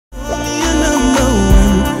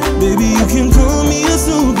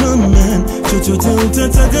Hey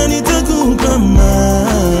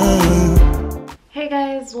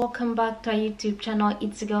guys, welcome back to our YouTube channel.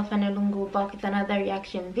 It's your girl Fanny& back with another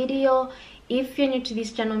reaction video. If you're new to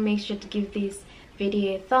this channel, make sure to give this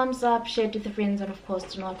video a thumbs up, share it with your friends, and of course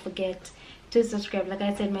do not forget to subscribe. Like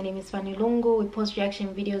I said, my name is Fanny Lungu. We post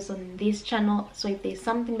reaction videos on this channel, so if there's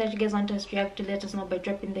something that you guys want us to react to, let us know by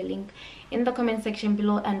dropping the link in the comment section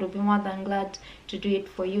below, and we'll be more than glad to do it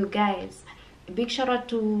for you guys. A big shout out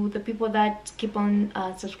to the people that keep on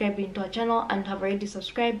subscribing to our channel and have already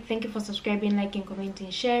subscribed. Thank you for subscribing, liking,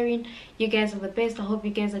 commenting, sharing. You guys are the best. I hope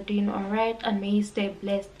you guys are doing all right, and may you stay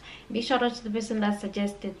blessed. Big shout out to the person that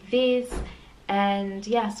suggested this. And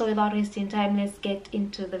yeah, so without wasting time, let's get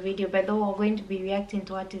into the video. By the way, we're going to be reacting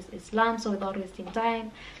to what is Islam, so without wasting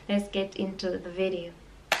time, let's get into the video.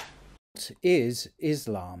 What is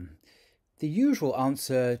Islam? The usual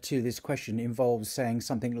answer to this question involves saying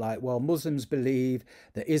something like, well, Muslims believe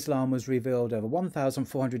that Islam was revealed over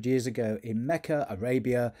 1,400 years ago in Mecca,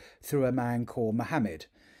 Arabia, through a man called Muhammad.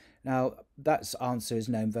 Now, that answer is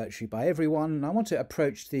known virtually by everyone, and I want to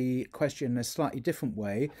approach the question in a slightly different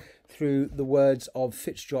way through the words of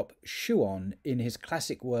tion in his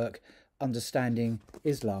classic work, Understanding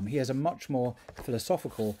Islam. He has a much more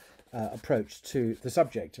philosophical approach to the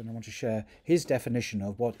subject, and I want to share his definition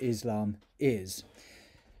of what Islam is.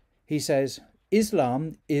 He says,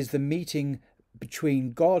 Islam is the meeting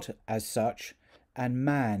between God as such and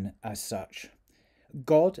man as such.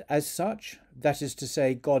 God as such, that is to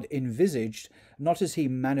say, God envisaged, not as he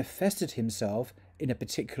manifested himself in a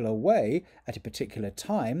particular way at a particular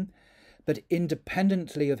time, but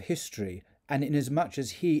independently of history, and inasmuch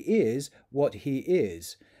as he is what he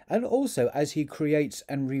is, and also as he creates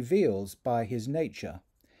and reveals by his nature.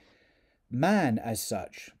 Man as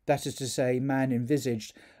such, that is to say, man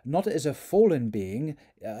envisaged not as a fallen being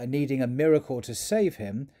needing a miracle to save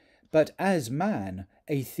him, but as man,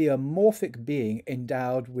 a theomorphic being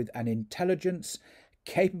endowed with an intelligence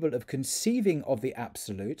capable of conceiving of the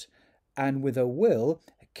absolute, and with a will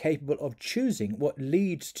capable of choosing what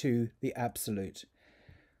leads to the absolute.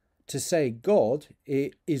 To say God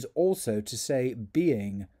is also to say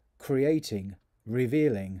being, creating,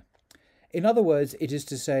 revealing. In other words, it is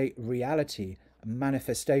to say reality,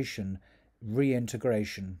 manifestation,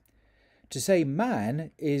 reintegration. To say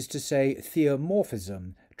man is to say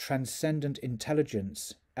theomorphism, transcendent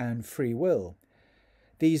intelligence, and free will.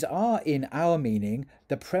 These are, in our meaning,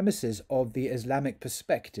 the premises of the Islamic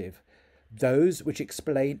perspective, those which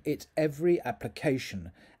explain its every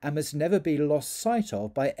application, and must never be lost sight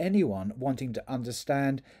of by anyone wanting to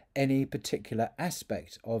understand any particular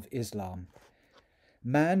aspect of Islam.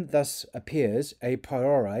 Man thus appears a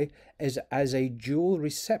priori as a dual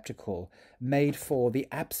receptacle made for the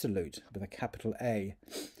absolute, with a capital A,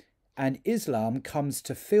 and Islam comes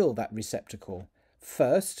to fill that receptacle,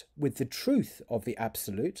 first with the truth of the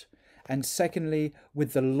absolute, and secondly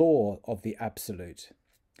with the law of the absolute.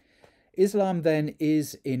 Islam then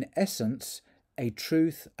is in essence a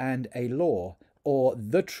truth and a law, or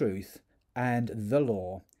the truth and the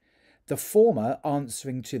law, the former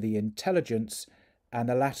answering to the intelligence and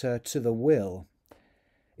the latter to the will.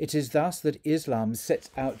 It is thus that Islam sets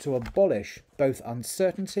out to abolish both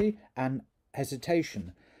uncertainty and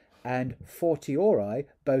hesitation, and fortiori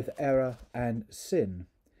both error and sin.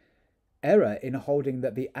 Error in holding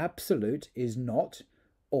that the absolute is not,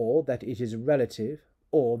 or that it is relative,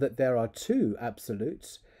 or that there are two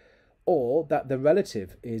absolutes, or that the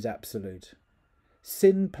relative is absolute.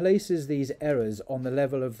 Sin places these errors on the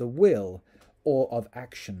level of the will or of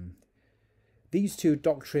action. These two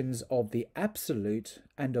doctrines of the absolute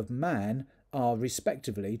and of man are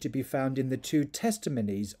respectively to be found in the two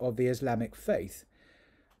testimonies of the Islamic faith.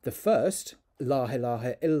 The first, La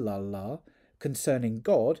ilaha illallah, concerning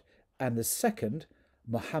God, and the second,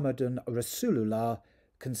 Muhammadun Rasulullah,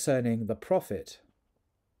 concerning the Prophet.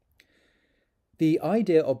 The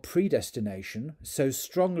idea of predestination, so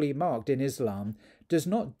strongly marked in Islam, does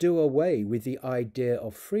not do away with the idea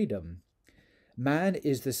of freedom. Man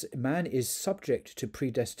is subject to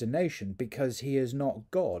predestination because he is not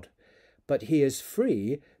God, but he is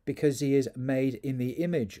free because he is made in the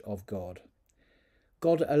image of God.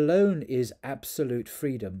 God alone is absolute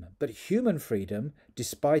freedom, but human freedom,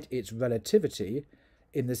 despite its relativity,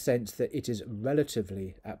 in the sense that it is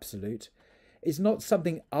relatively absolute, is not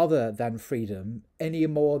something other than freedom any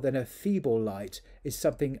more than a feeble light is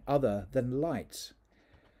something other than light.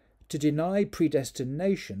 To deny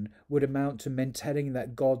predestination would amount to maintaining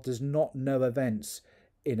that God does not know events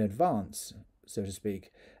in advance, so to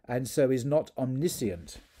speak, and so is not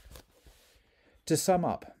omniscient. To sum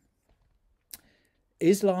up,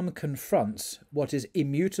 Islam confronts what is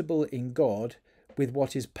immutable in God with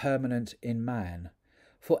what is permanent in man.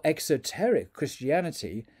 For exoteric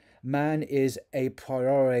Christianity, man is a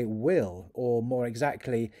priori will, or more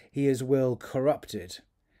exactly, he is will corrupted.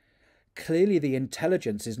 Clearly the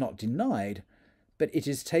intelligence is not denied, but it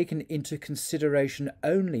is taken into consideration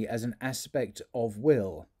only as an aspect of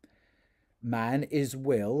will. Man is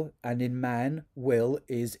will, and in man, will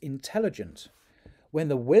is intelligent. When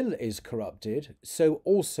the will is corrupted, so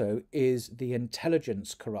also is the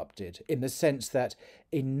intelligence corrupted, in the sense that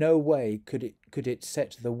in no way could it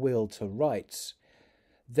set the will to rights.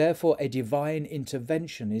 Therefore, a divine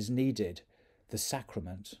intervention is needed, the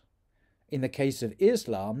sacrament. In the case of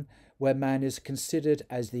Islam, where man is considered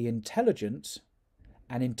as the intelligence,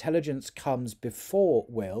 and intelligence comes before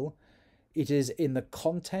will, it is in the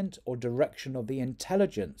content or direction of the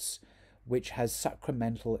intelligence which has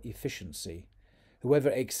sacramental efficiency.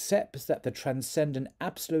 Whoever accepts that the transcendent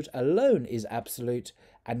absolute alone is absolute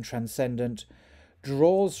and transcendent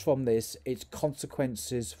draws from this its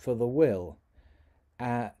consequences for the will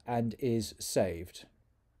and is saved.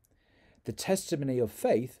 The testimony of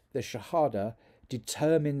faith, the Shahada,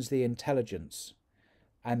 determines the intelligence,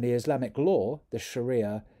 and the Islamic law, the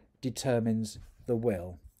Sharia, determines the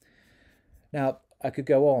will. Now, I could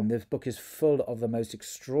go on. This book is full of the most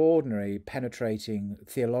extraordinary, penetrating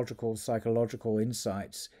theological, psychological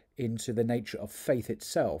insights into the nature of faith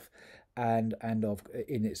itself and of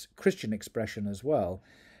in its Christian expression as well.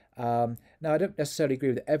 Now, I don't necessarily agree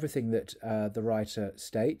with everything that the writer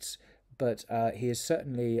states, but he is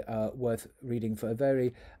certainly worth reading for a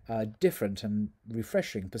very different and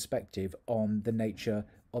refreshing perspective on the nature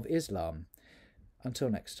of Islam. Until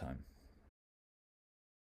next time.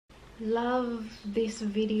 Love this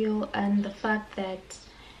video and the fact that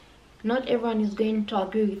not everyone is going to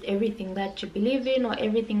agree with everything that you believe in or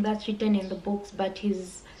everything that's written in the books, but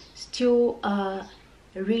he's still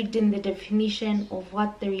reading the definition of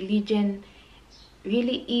what the religion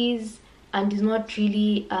really is, and is not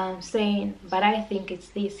really saying, but I think it's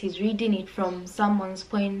this. He's reading it from someone's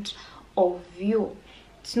point of view.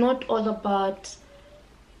 It's not all about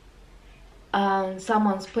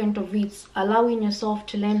someone's point of view. It's allowing yourself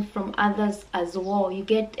to learn from others as well. You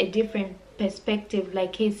get a different perspective.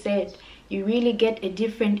 Like he said, you really get a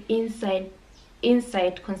different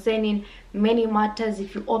insight concerning many matters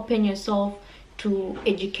if you open yourself to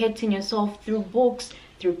educating yourself through books,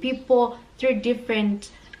 through people, through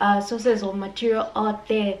different sources of material out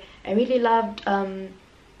there. I really loved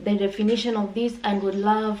the definition of this, and would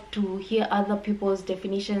love to hear other people's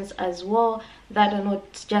definitions as well, that are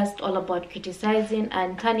not just all about criticizing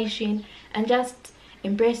and tarnishing and just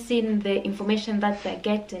embracing the information that they're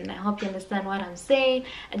getting. I hope you understand what I'm saying,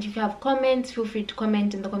 and if you have comments, feel free to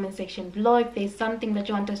comment in the comment section below. If there's something that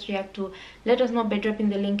you want us to react to, let us know by dropping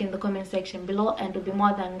the link in the comment section below, and we'll be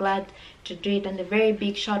more than glad to do it. And a very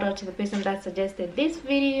big shout out to the person that suggested this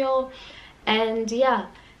video. And yeah,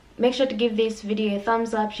 make sure to give this video a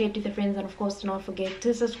thumbs up, share it with your friends, and of course do not forget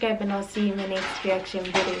to subscribe, and I'll see you in the next reaction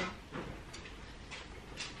video.